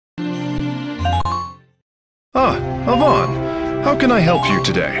Avon, how can I help you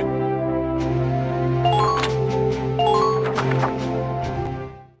today?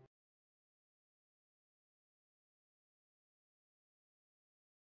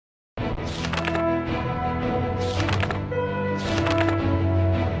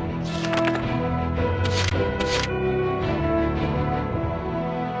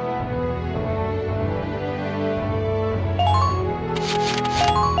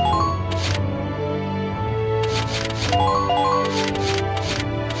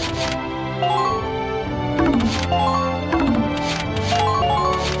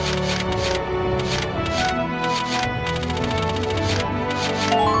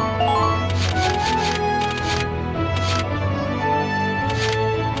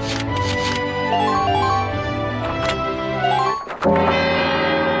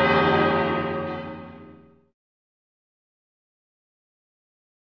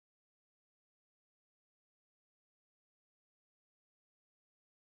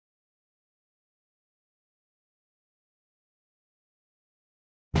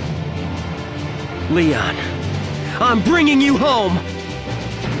 Leon, I'm bringing you home!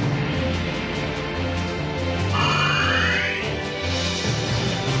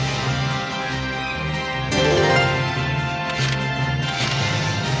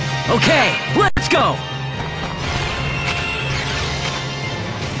 Okay, let's go!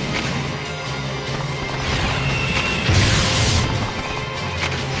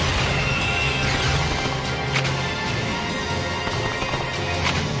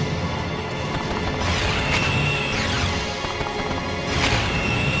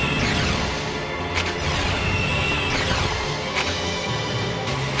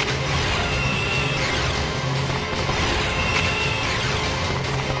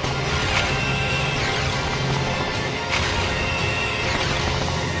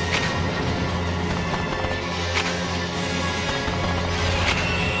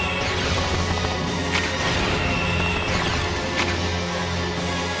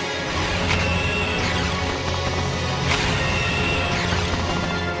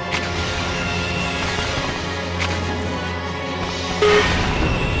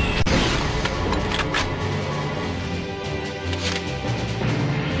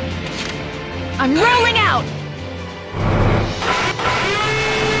 I'm rolling out!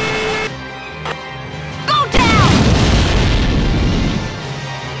 Go down!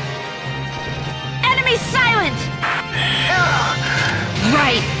 Enemy silent!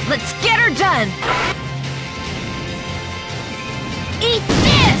 Right, let's get her done! Eat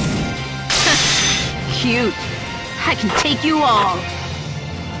this! Cute. I can take you all.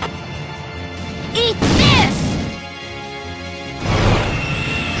 Eat this!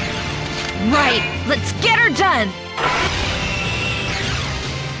 Right, let's get her done!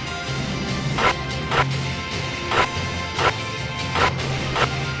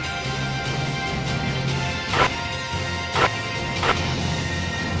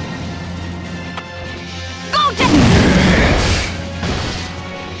 Go down!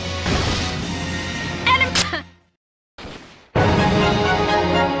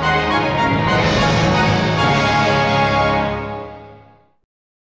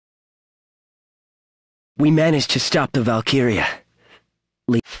 We managed to stop the Valkyria.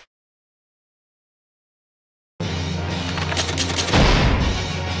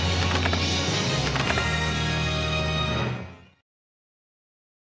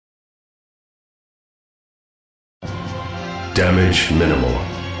 Damage minimal.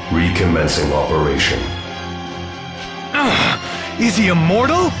 Recommencing operation. Is he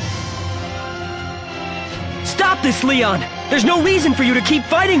immortal? Stop this, Leon! There's no reason for you to keep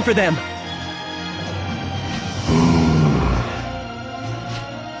fighting for them!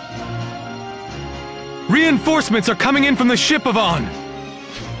 Reinforcements are coming in from the ship, Avon!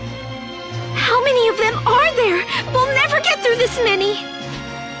 How many of them are there? We'll never get through this many!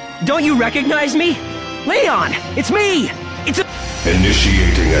 Don't you recognize me? Leon! It's me! It's a—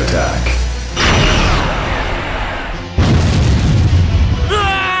 Initiating attack.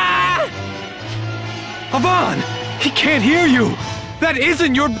 Ah! Avon! He can't hear you! That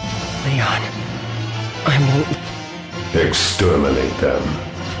isn't your— Leon, I won't— Exterminate them.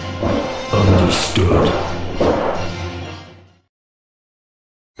 Understood.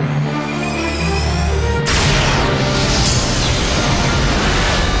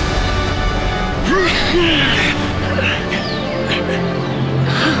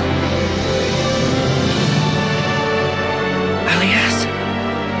 Elias?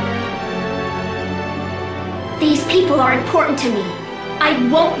 These people are important to me. I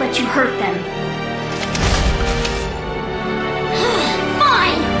won't let you hurt them.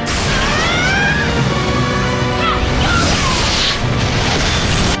 Fine!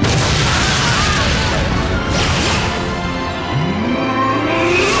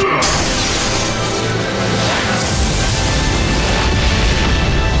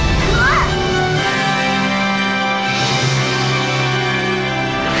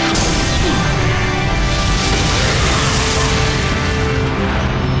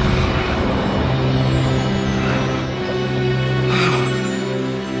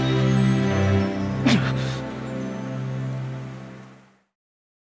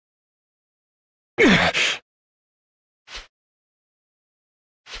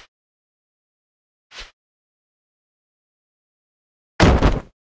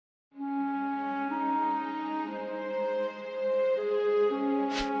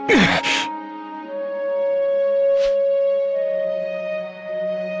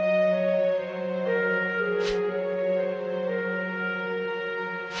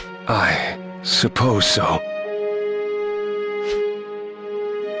 I suppose so.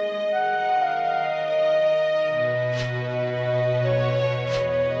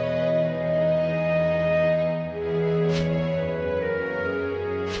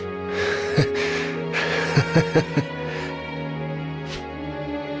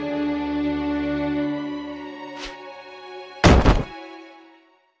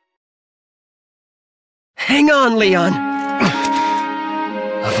 Hang on, Leon!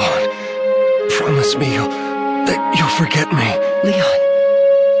 Yvonne, promise me that you'll forget me. Leon,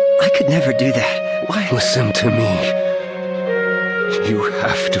 I could never do that. Why? Listen to me. You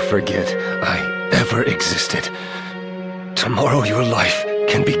have to forget I ever existed. Tomorrow your life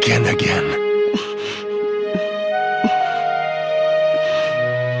can begin again.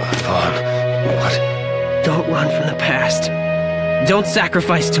 Yvonne, what? Don't run from the past. Don't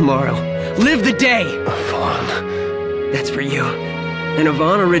sacrifice tomorrow. Live the day! Yvonne. That's for you. An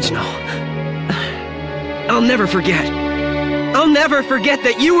Yvonne original. I'll never forget. I'll never forget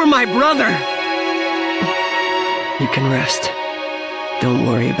that you were my brother! You can rest. Don't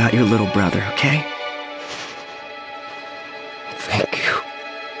worry about your little brother, okay? Thank you,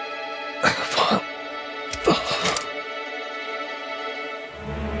 Yvonne.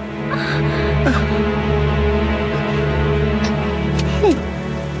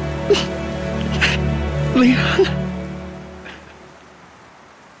 Leon.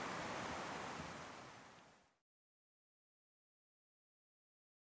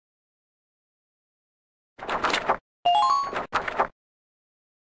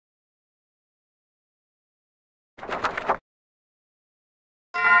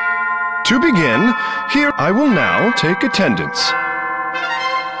 To begin, here I will now take attendance.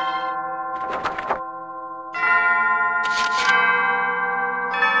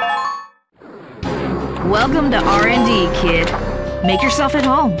 Welcome to R&D, kid. Make yourself at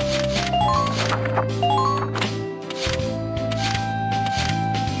home.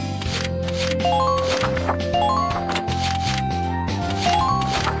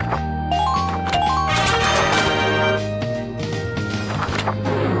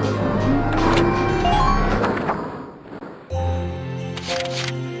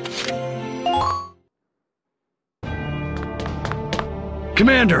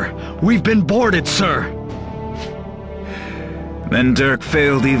 Commander, we've been boarded, sir. Then Dirk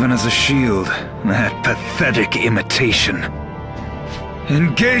failed even as a shield. That pathetic imitation.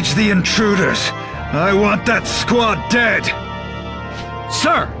 Engage the intruders. I want that squad dead.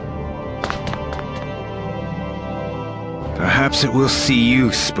 Sir! Perhaps it will see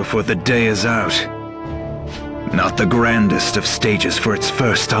use before the day is out. Not the grandest of stages for its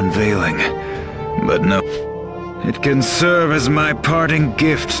first unveiling, but no. It can serve as my parting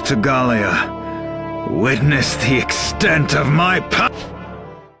gift to Gallia. Witness the extent of my power.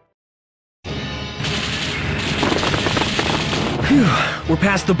 Phew, we're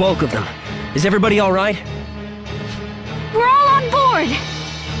past the bulk of them. Is everybody all right? We're all on board!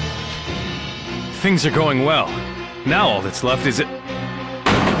 Things are going well. Now all that's left is it.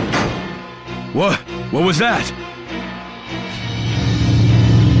 What was that?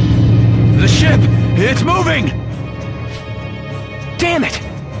 The ship! It's moving! Damn it!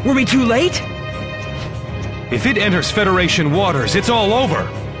 Were we too late? If it enters Federation waters, it's all over.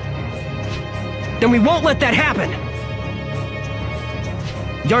 Then we won't let that happen!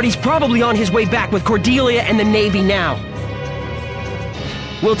 Yardy's probably on his way back with Cordelia and the Navy now.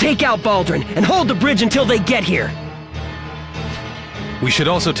 We'll take out Baldwin and hold the bridge until they get here. We should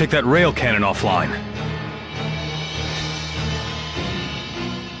also take that rail cannon offline.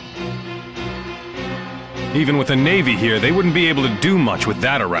 Even with the Navy here, they wouldn't be able to do much with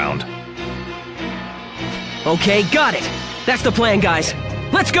that around. Okay, got it! That's the plan, guys.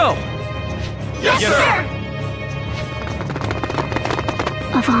 Let's go! Yes, sir!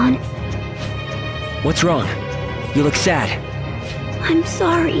 Yvonne, What's wrong? You look sad. I'm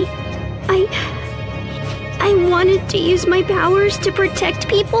sorry. I wanted to use my powers to protect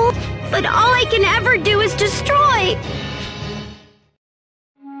people, but all I can ever do is destroy!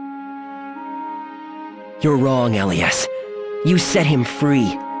 You're wrong, Elias. You set him free.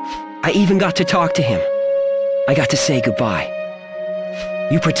 I even got to talk to him. I got to say goodbye.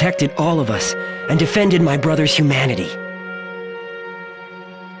 You protected all of us and defended my brother's humanity.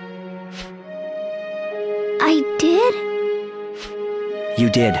 I did? You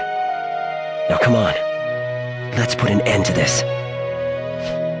did. Now come on. Let's put an end to this.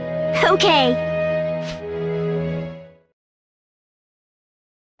 Okay.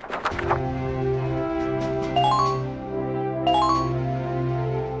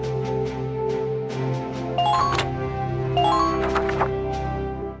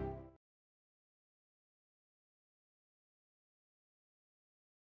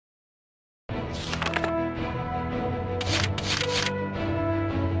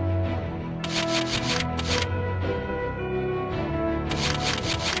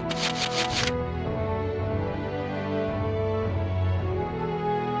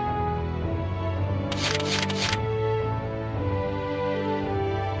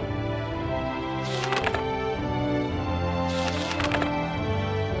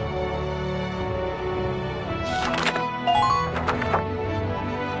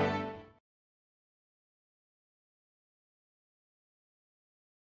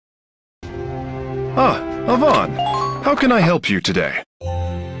 Avon, how can I help you today?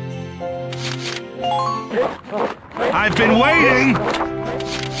 I've been waiting!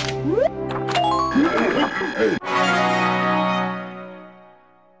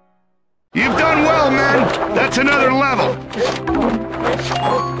 You've done well, men! That's another level!